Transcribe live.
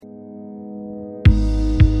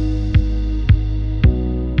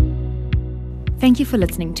Thank you for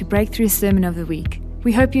listening to Breakthrough Sermon of the Week.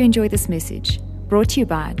 We hope you enjoy this message, brought to you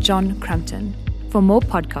by John Crumpton. For more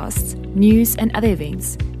podcasts, news, and other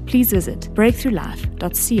events, please visit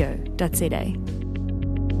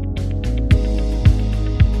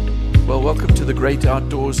breakthroughlife.co.za. Well, welcome to the Great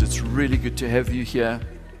Outdoors. It's really good to have you here.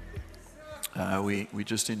 We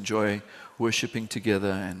just enjoy worshiping together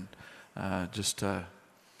and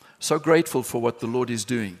so grateful for what the Lord is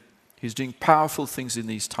doing. He's doing powerful things in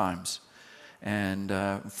these times. And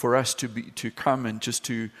for us to come and just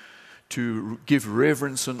to give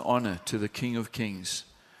reverence and honor to the King of Kings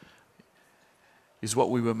is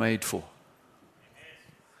what we were made for.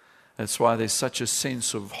 That's why there's such a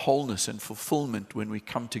sense of wholeness and fulfillment when we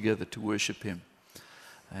come together to worship Him.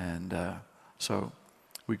 And so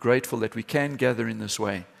we're grateful that we can gather in this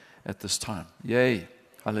way at this time. Yay.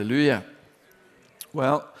 Hallelujah.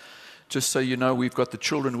 Well, just so you know, we've got the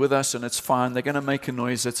children with us, and it's fine. They're going to make a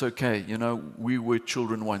noise. That's okay. You know, we were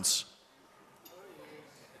children once.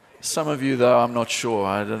 Some of you, though, I'm not sure.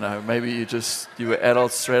 I don't know. Maybe you were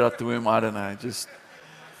adults straight out the womb. I don't know.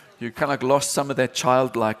 You kind of lost some of that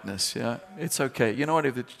childlikeness. Yeah, it's okay. You know what?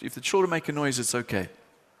 If the children make a noise, it's okay.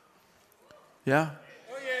 Yeah.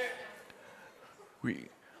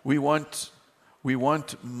 We want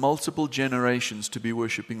multiple generations to be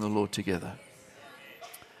worshiping the Lord together.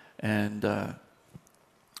 And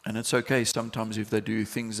it's okay sometimes if they do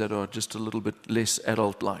things that are just a little bit less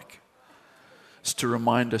adult-like. It's to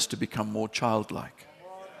remind us to become more childlike.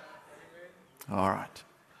 All right.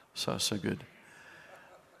 So good.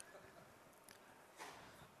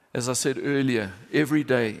 As I said earlier, every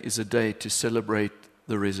day is a day to celebrate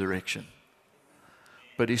the resurrection.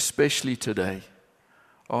 But especially today,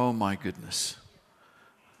 oh my goodness,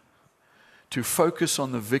 to focus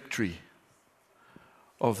on the victory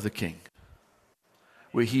of the King,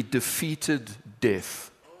 where He defeated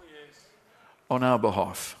death on our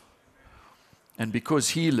behalf. And because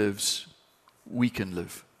He lives, we can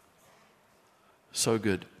live. So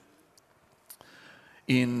good.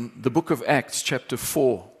 In the book of Acts, chapter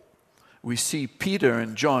 4, we see Peter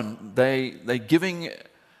and John, they're giving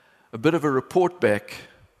a bit of a report back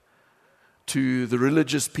to the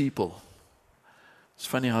religious people. It's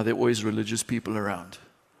funny how there are always religious people around.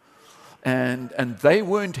 And they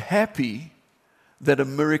weren't happy that a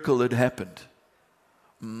miracle had happened.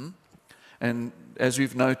 And as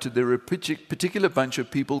we've noted, there were a particular bunch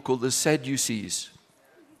of people called the Sadducees.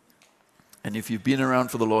 And if you've been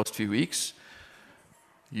around for the last few weeks,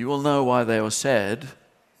 you will know why they are sad.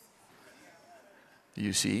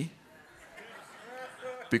 You see?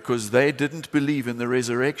 Because they didn't believe in the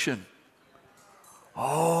resurrection.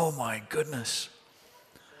 Oh my goodness.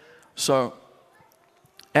 So,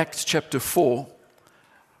 Acts chapter 4,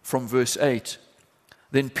 from verse 8.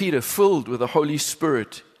 Then Peter, filled with the Holy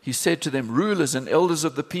Spirit, he said to them, "Rulers and elders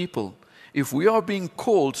of the people, if we are being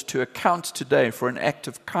called to account today for an act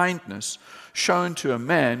of kindness shown to a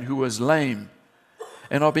man who was lame,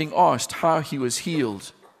 and are being asked how he was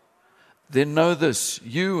healed, then know this,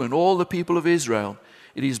 you and all the people of Israel,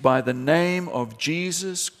 it is by the name of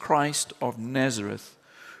Jesus Christ of Nazareth,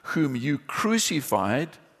 whom you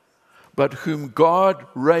crucified, but whom God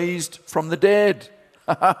raised from the dead.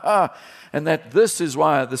 And that this is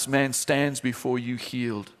why this man stands before you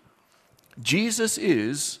healed. Jesus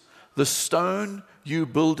is the stone you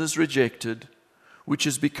builders rejected, which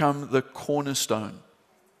has become the cornerstone.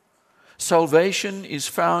 Salvation is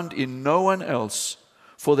found in no one else,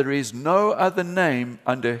 for there is no other name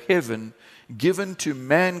under heaven given to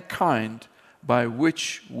mankind by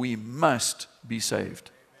which we must be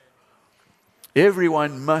saved."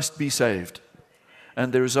 Everyone must be saved.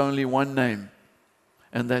 And there is only one name,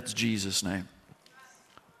 and that's Jesus' name.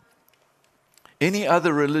 Any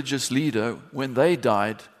other religious leader, when they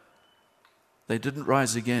died, they didn't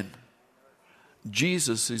rise again.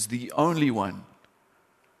 Jesus is the only one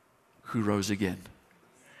who rose again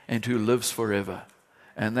and who lives forever.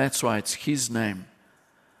 And that's why it's His name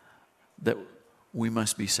that we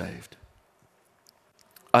must be saved.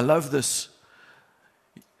 I love this.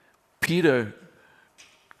 Peter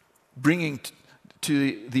bringing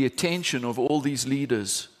to the attention of all these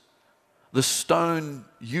leaders, the stone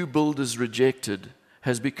you builders rejected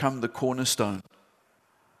has become the cornerstone.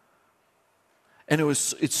 And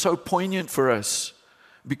it's so poignant for us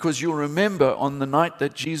because you'll remember on the night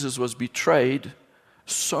that Jesus was betrayed,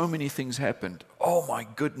 so many things happened. Oh my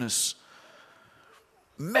goodness.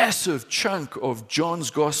 Massive chunk of John's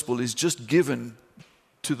gospel is just given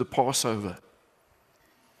to the Passover.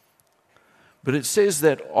 But it says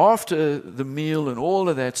that after the meal and all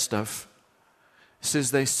of that stuff, it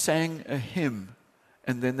says they sang a hymn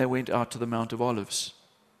and then they went out to the Mount of Olives.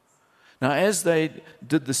 Now, as they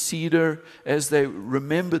did the cedar, as they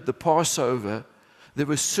remembered the Passover, there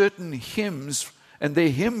were certain hymns, and their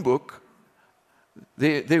hymn book,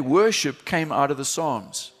 their worship came out of the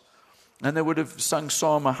Psalms. And they would have sung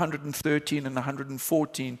Psalm 113 and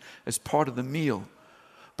 114 as part of the meal.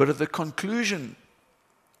 But at the conclusion,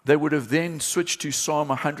 they would have then switched to Psalm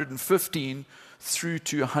 115 through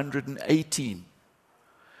to 118.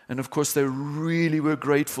 And of course, they really were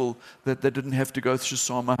grateful that they didn't have to go through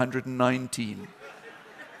Psalm 119.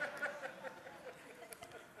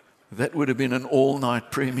 That would have been an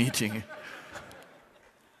all-night prayer meeting.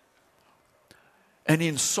 And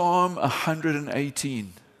in Psalm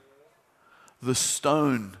 118, the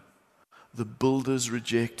stone the builders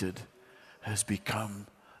rejected has become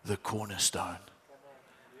the cornerstone.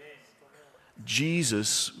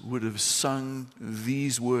 Jesus would have sung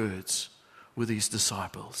these words with his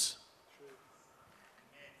disciples.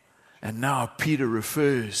 And now Peter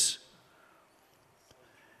refers,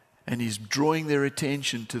 and he's drawing their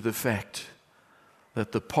attention to the fact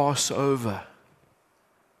that the Passover,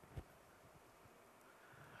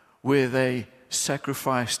 where they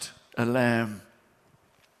sacrificed a lamb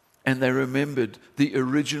and they remembered the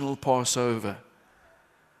original Passover,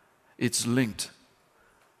 it's linked.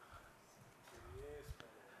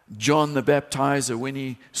 John the Baptizer, when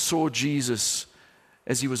he saw Jesus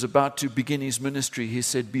as he was about to begin his ministry, he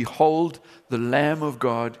said, "Behold the Lamb of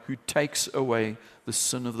God who takes away the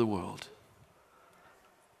sin of the world."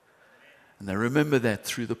 And they remember that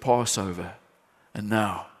through the Passover. And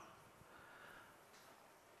now,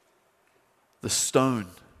 the stone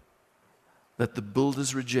that the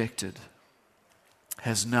builders rejected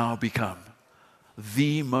has now become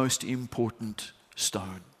the most important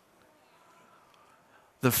stone,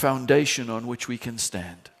 the foundation on which we can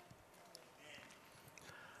stand.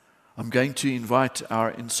 I'm going to invite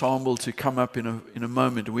our ensemble to come up in a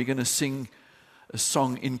moment. We're going to sing a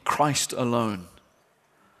song, "In Christ Alone,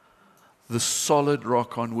 the solid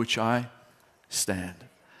rock on which I stand."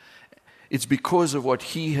 It's because of what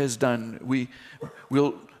he has done.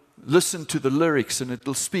 We'll listen to the lyrics, and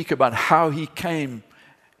it'll speak about how he came,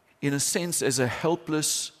 in a sense, as a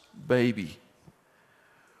helpless baby.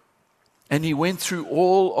 And he went through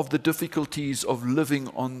all of the difficulties of living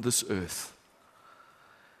on this earth.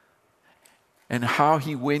 And how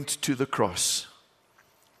he went to the cross.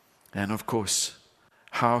 And of course,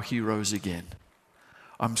 how he rose again.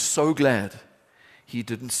 I'm so glad he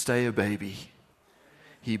didn't stay a baby.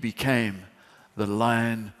 He became the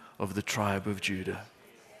Lion of the tribe of Judah.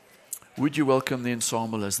 Would you welcome the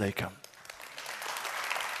ensemble as they come?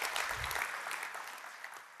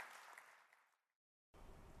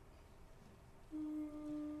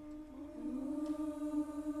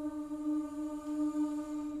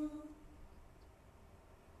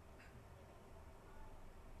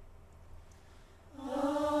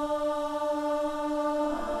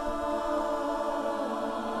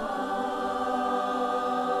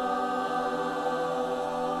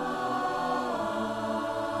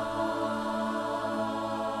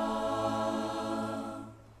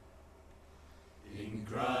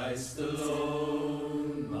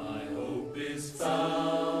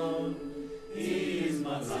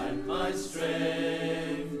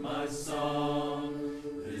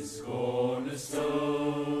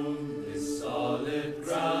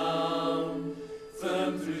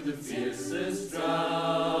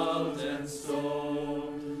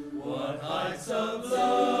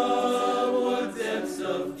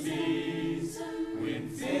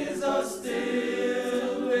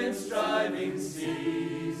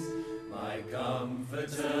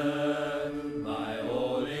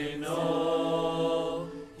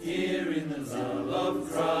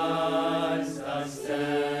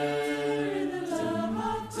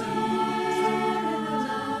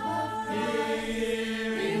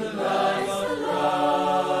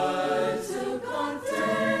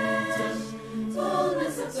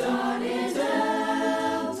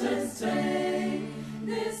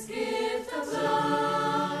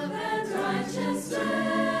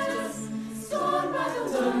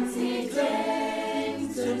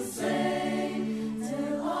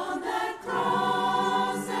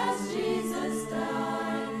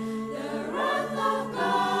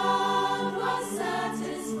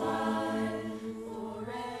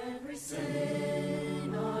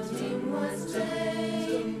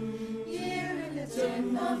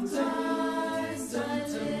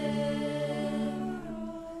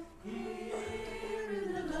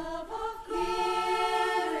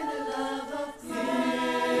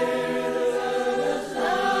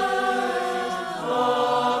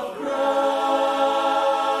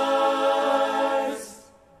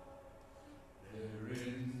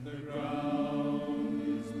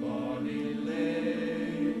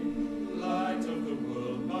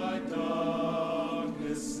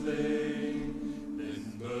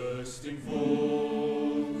 bursting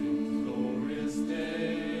forth in glorious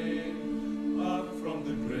day, up from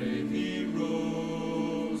the grave he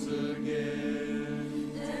rose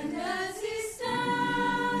again. And as he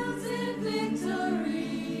stands in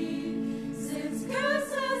victory, sin's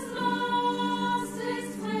curse has lost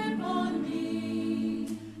its grip on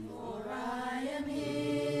me, for I am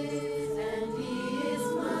his and he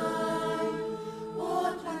is mine,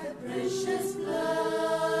 bought with the precious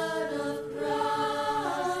blood of Christ.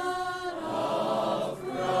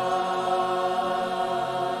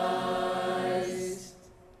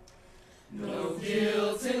 No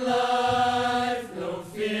guilt in life, no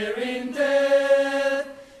fear in death.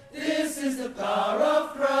 This is the power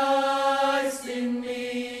of Christ in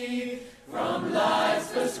me. From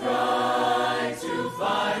life's first cry to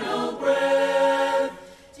final breath,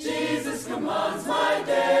 Jesus commands my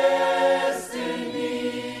destiny.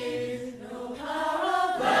 No power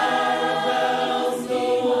of Parallels,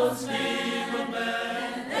 no one scheme of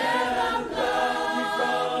man ever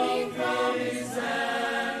pluck me from his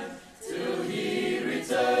hand, till he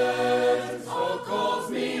returns or calls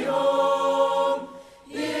me home.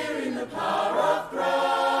 Here in the power of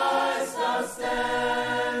Christ I'll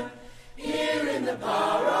stand. Here in the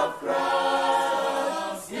power of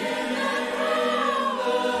Christ, here in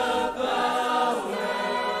the power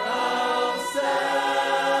I'll stand.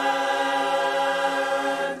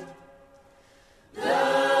 The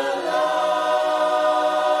love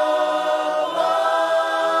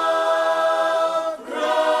of Christ.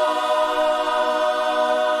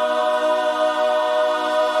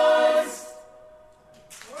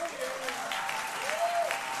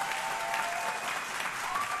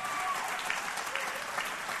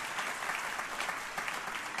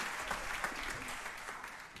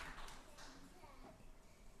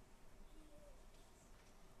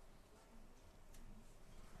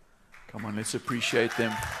 Come on, let's appreciate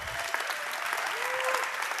them.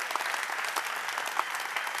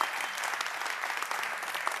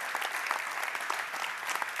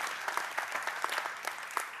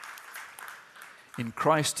 In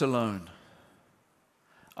Christ alone,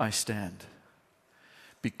 I stand.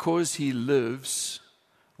 Because he lives,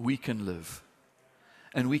 we can live.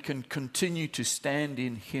 And we can continue to stand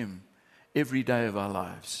in him every day of our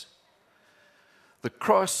lives. The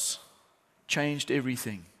cross changed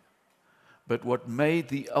everything. But what made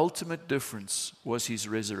the ultimate difference was his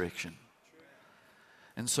resurrection.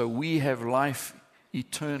 And so we have life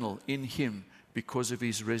eternal in him because of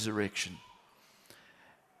his resurrection.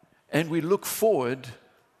 And we look forward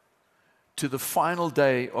to the final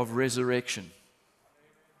day of resurrection,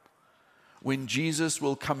 when Jesus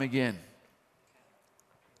will come again.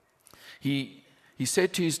 He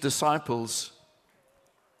said to his disciples,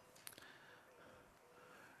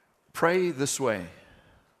 pray this way: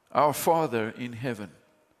 Our Father in heaven,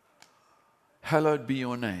 hallowed be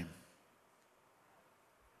your name.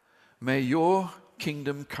 May your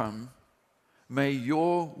kingdom come. May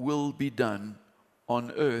your will be done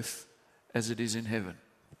on earth as it is in heaven.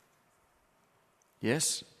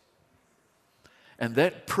 Yes? And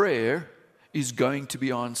that prayer is going to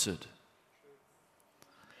be answered.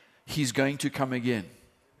 He's going to come again.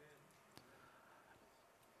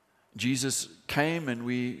 Jesus came, and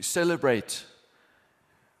we celebrate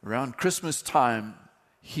around Christmas time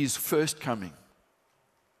his first coming.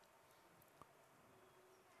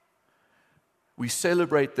 We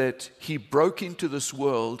celebrate that he broke into this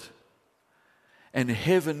world and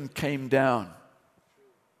heaven came down.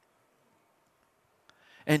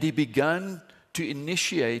 And he began to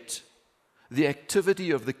initiate the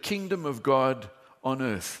activity of the kingdom of God on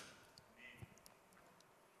earth.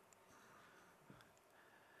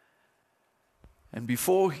 And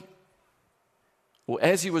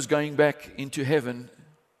as he was going back into heaven,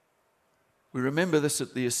 we remember this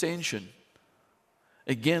at the ascension.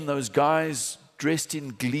 Again, those guys dressed in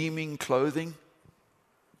gleaming clothing.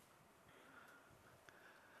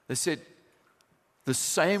 They said, the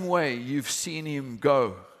same way you've seen him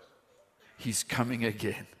go, he's coming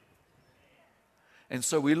again. And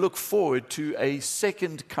so we look forward to a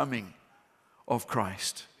second coming of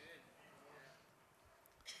Christ.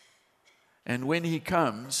 And when he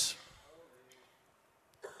comes,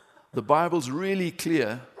 the Bible's really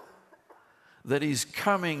clear that he's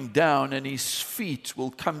coming down and his feet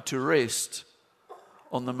will come to rest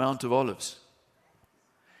on the Mount of Olives.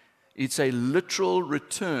 It's a literal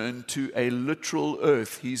return to a literal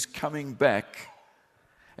earth. He's coming back,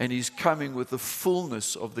 and he's coming with the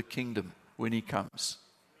fullness of the kingdom when he comes.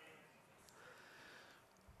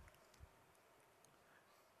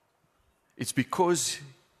 It's because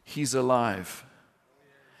he's alive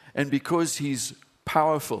and because he's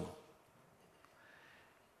powerful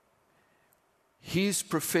His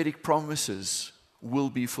prophetic promises will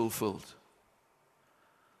be fulfilled.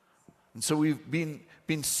 And so we've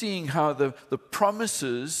been seeing how the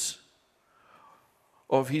promises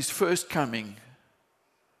of His first coming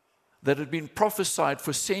that had been prophesied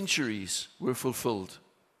for centuries were fulfilled.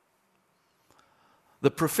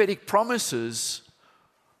 The prophetic promises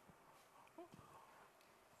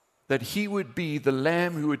that He would be the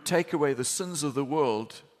Lamb who would take away the sins of the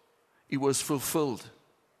world, it was fulfilled.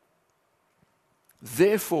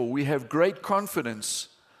 Therefore, we have great confidence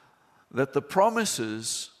that the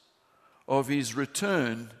promises of His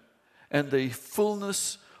return and the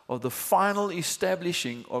fullness of the final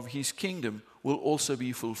establishing of His kingdom will also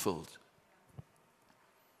be fulfilled.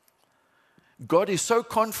 God is so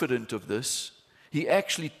confident of this, He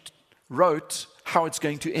actually wrote how it's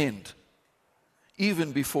going to end,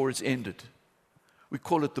 even before it's ended. We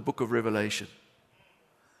call it the book of Revelation.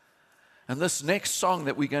 And this next song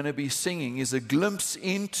that we're going to be singing is a glimpse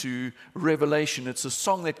into Revelation. It's a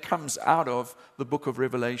song that comes out of the book of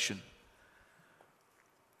Revelation.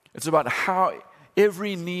 It's about how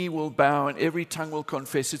every knee will bow and every tongue will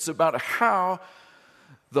confess. It's about how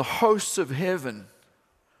the hosts of heaven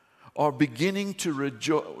are beginning to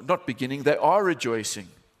rejoice. Not beginning, they are rejoicing.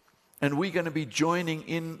 And we're going to be joining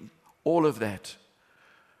in all of that.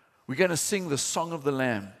 We're going to sing the song of the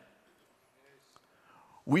Lamb.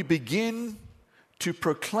 We begin to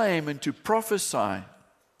proclaim and to prophesy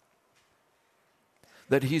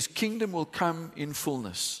that His kingdom will come in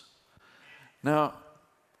fullness. Now,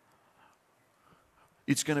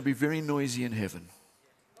 it's going to be very noisy in heaven.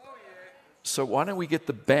 So why don't we get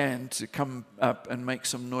the band to come up and make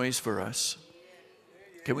some noise for us?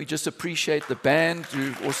 Can we just appreciate the band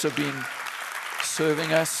who've also been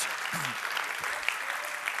serving us?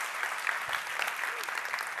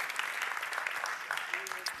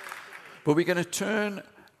 But we're going to turn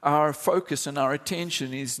our focus and our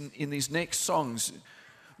attention in these next songs.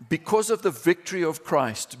 Because of the victory of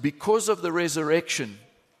Christ, because of the resurrection,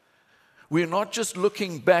 we're not just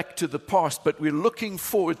looking back to the past, but we're looking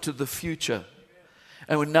forward to the future.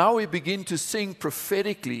 And now we begin to sing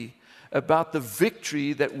prophetically about the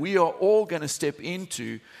victory that we are all going to step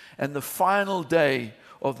into and the final day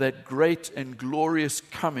of that great and glorious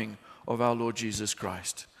coming of our Lord Jesus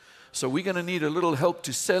Christ. So we're going to need a little help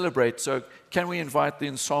to celebrate. So can we invite the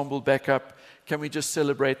ensemble back up? Can we just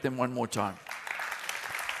celebrate them one more time?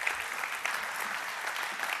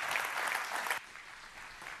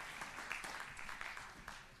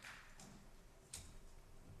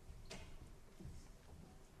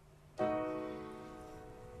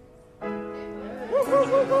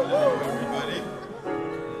 Mighty.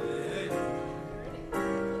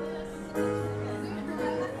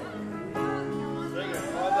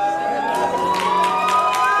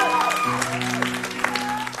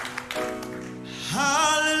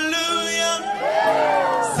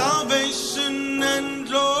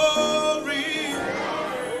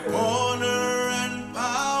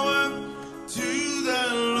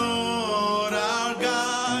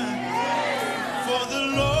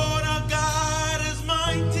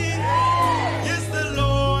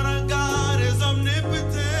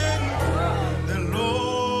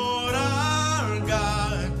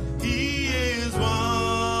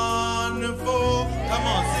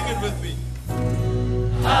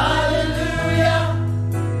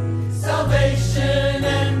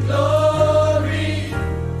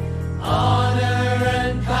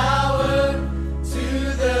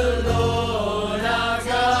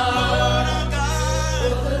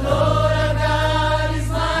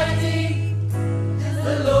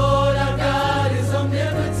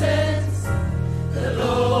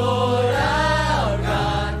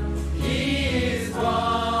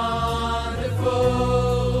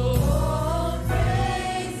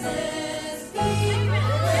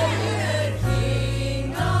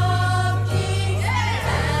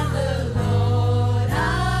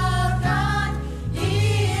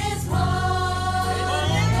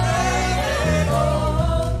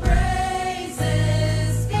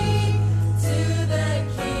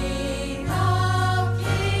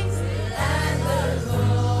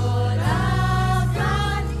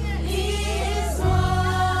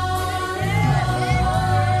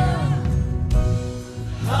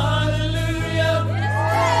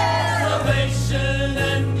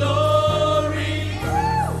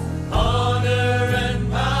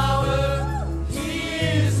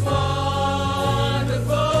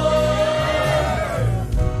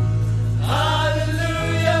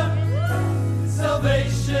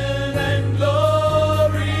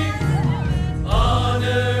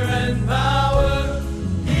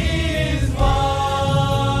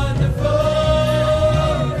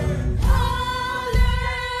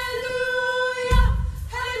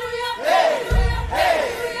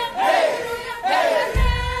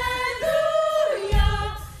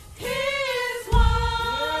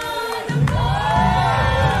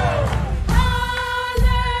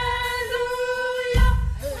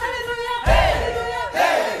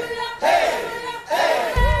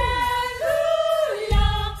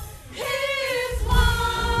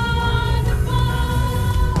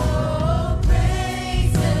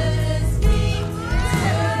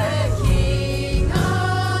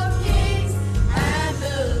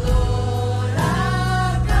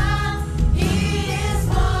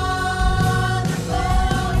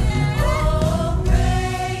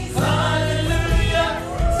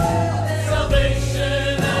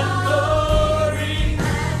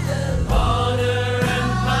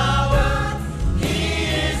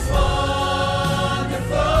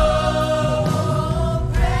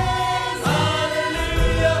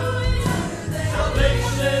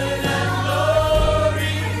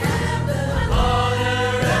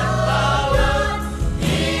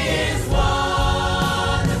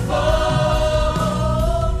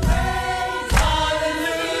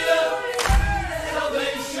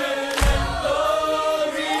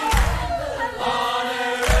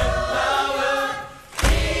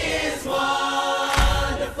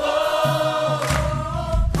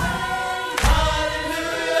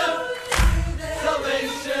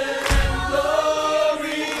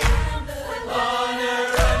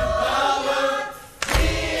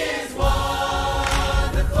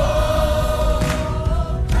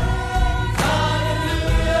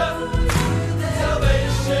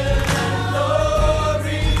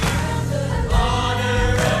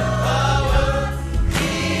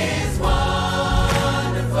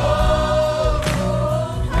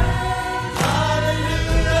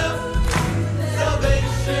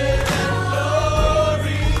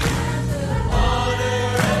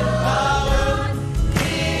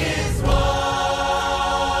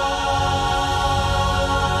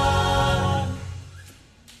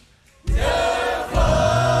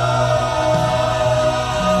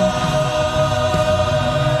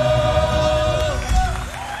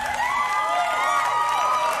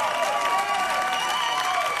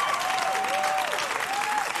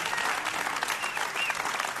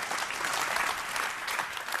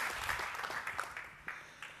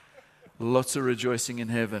 Lots of rejoicing in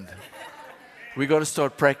heaven. We got to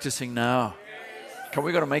start practicing now.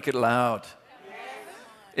 We got to make it loud.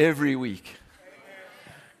 Every week.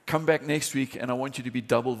 Come back next week and I want you to be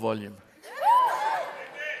double volume.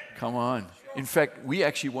 Come on. In fact, we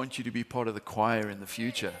actually want you to be part of the choir in the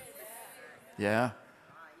future. Yeah?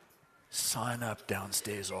 Sign up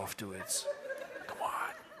downstairs afterwards.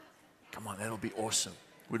 Come on, that'll be awesome.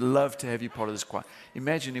 We'd love to have you part of this choir.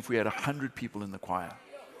 Imagine if we had 100 people in the choir.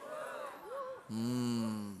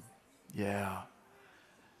 Yeah.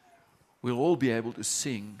 We'll all be able to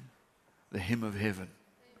sing the hymn of heaven,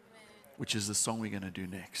 which is the song we're going to do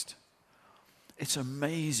next. It's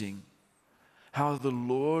amazing how the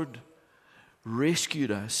Lord rescued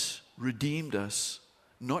us, redeemed us,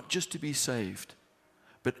 not just to be saved,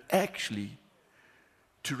 but actually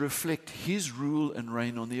to reflect His rule and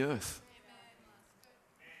reign on the earth.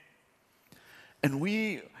 And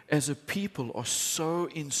we as a people are so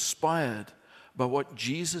inspired by what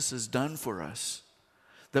Jesus has done for us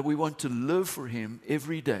that we want to live for Him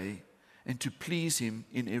every day and to please Him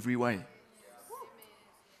in every way.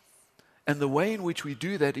 And the way in which we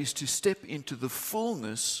do that is to step into the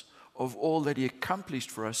fullness of all that He accomplished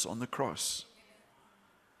for us on the cross.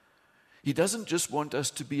 He doesn't just want us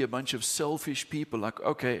to be a bunch of selfish people like,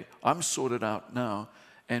 okay, I'm sorted out now,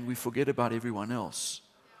 and we forget about everyone else.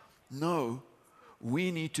 No, we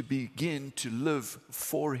need to begin to live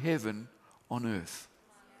for heaven on earth.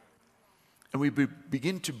 And we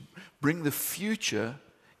begin to bring the future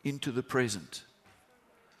into the present.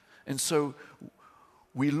 And so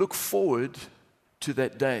we look forward to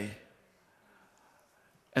that day.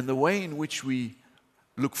 And the way in which we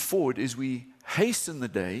look forward is we hasten the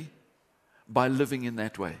day by living in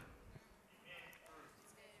that way.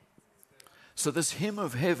 So this hymn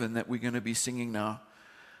of heaven that we're going to be singing now,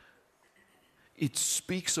 it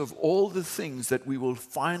speaks of all the things that we will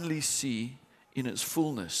finally see in its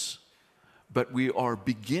fullness. But we are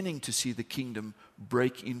beginning to see the kingdom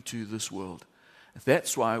break into this world.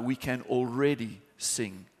 That's why we can already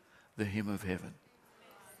sing the hymn of heaven.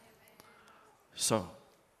 So,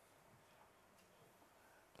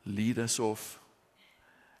 lead us off.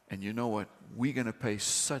 And you know what? We're going to pay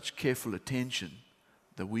such careful attention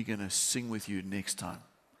that we're going to sing with you next time,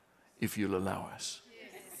 if you'll allow us.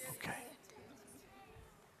 Okay.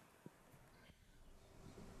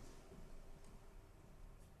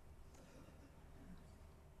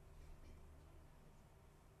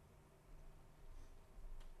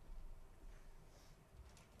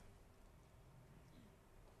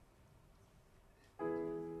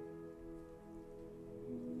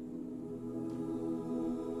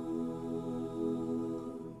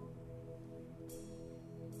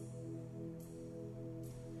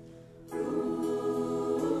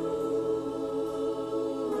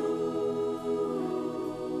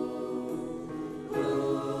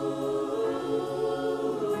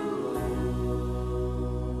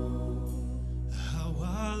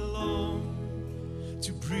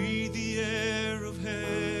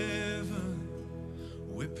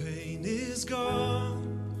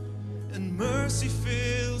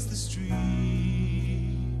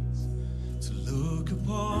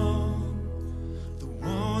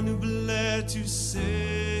 To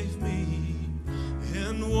save me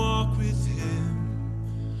and walk with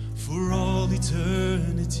Him for all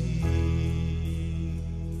eternity.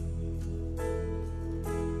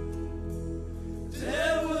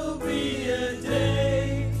 There will be a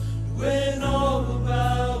day when all will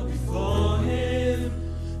bow before Him.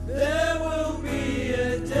 There will be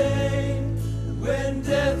a day when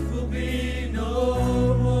death will be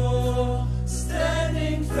no more.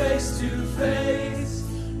 Standing face to face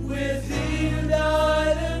with He who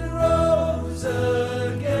died and rose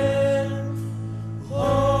again.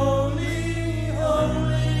 Holy,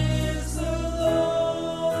 holy is the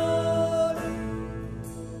Lord.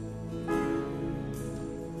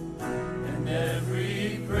 And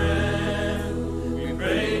every prayer we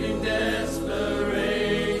prayed in desperation,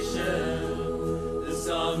 the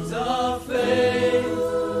songs of faith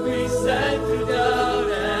we sang through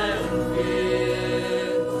doubt and fear.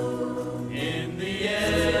 In the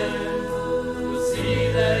end, you'll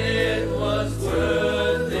see that it was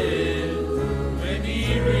worth it when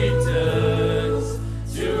He returns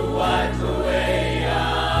to wipe away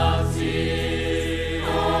our tears.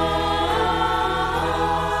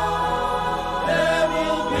 There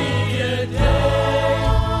will be a day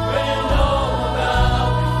when all bow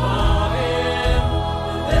before Him.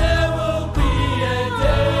 There will be a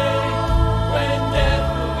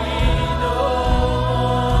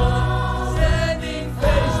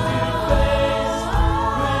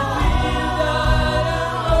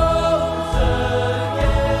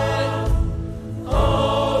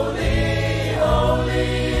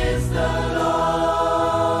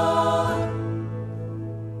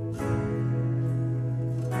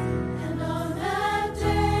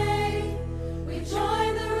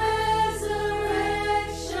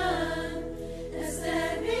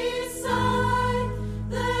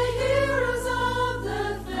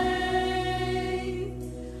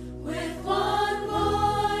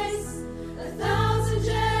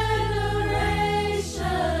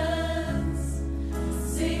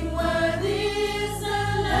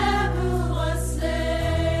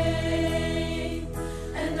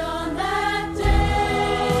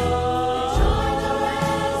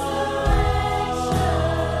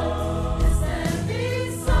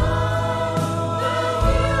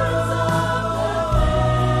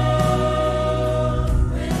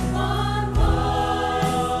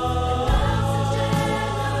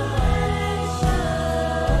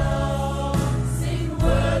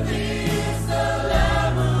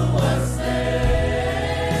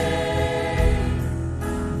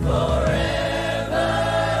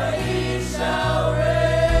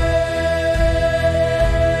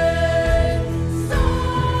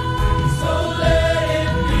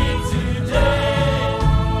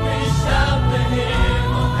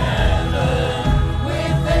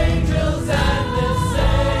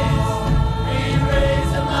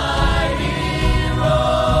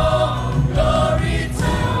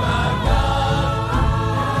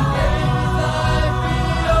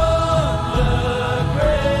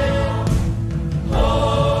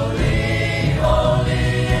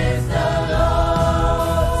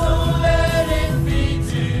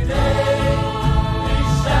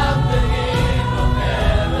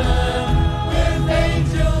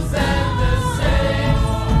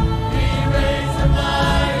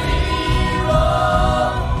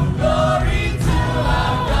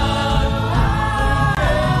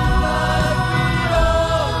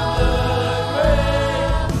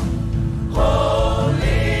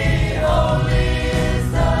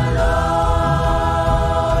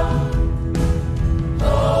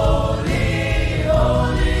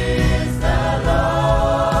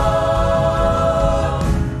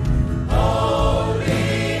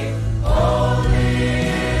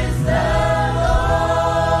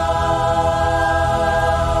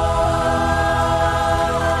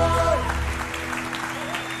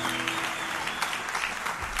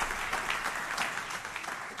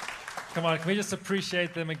Come on, can we just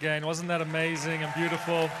appreciate them again? Wasn't that amazing and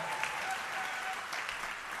beautiful?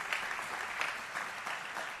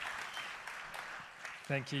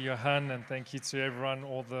 Thank you, Johan, and thank you to everyone,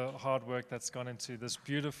 all the hard work that's gone into this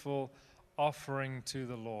beautiful offering to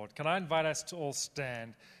the Lord. Can I invite us to all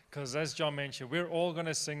stand? Because as John mentioned, we're all going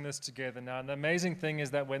to sing this together now. And the amazing thing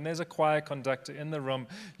is that when there's a choir conductor in the room,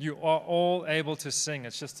 you are all able to sing.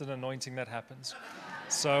 It's just an anointing that happens.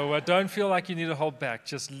 So don't feel like you need to hold back.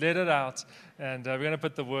 Just let it out. And we're going to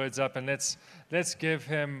put the words up, and let's give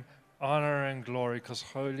him honor and glory, because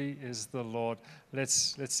holy is the Lord.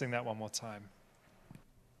 Let's sing that one more time.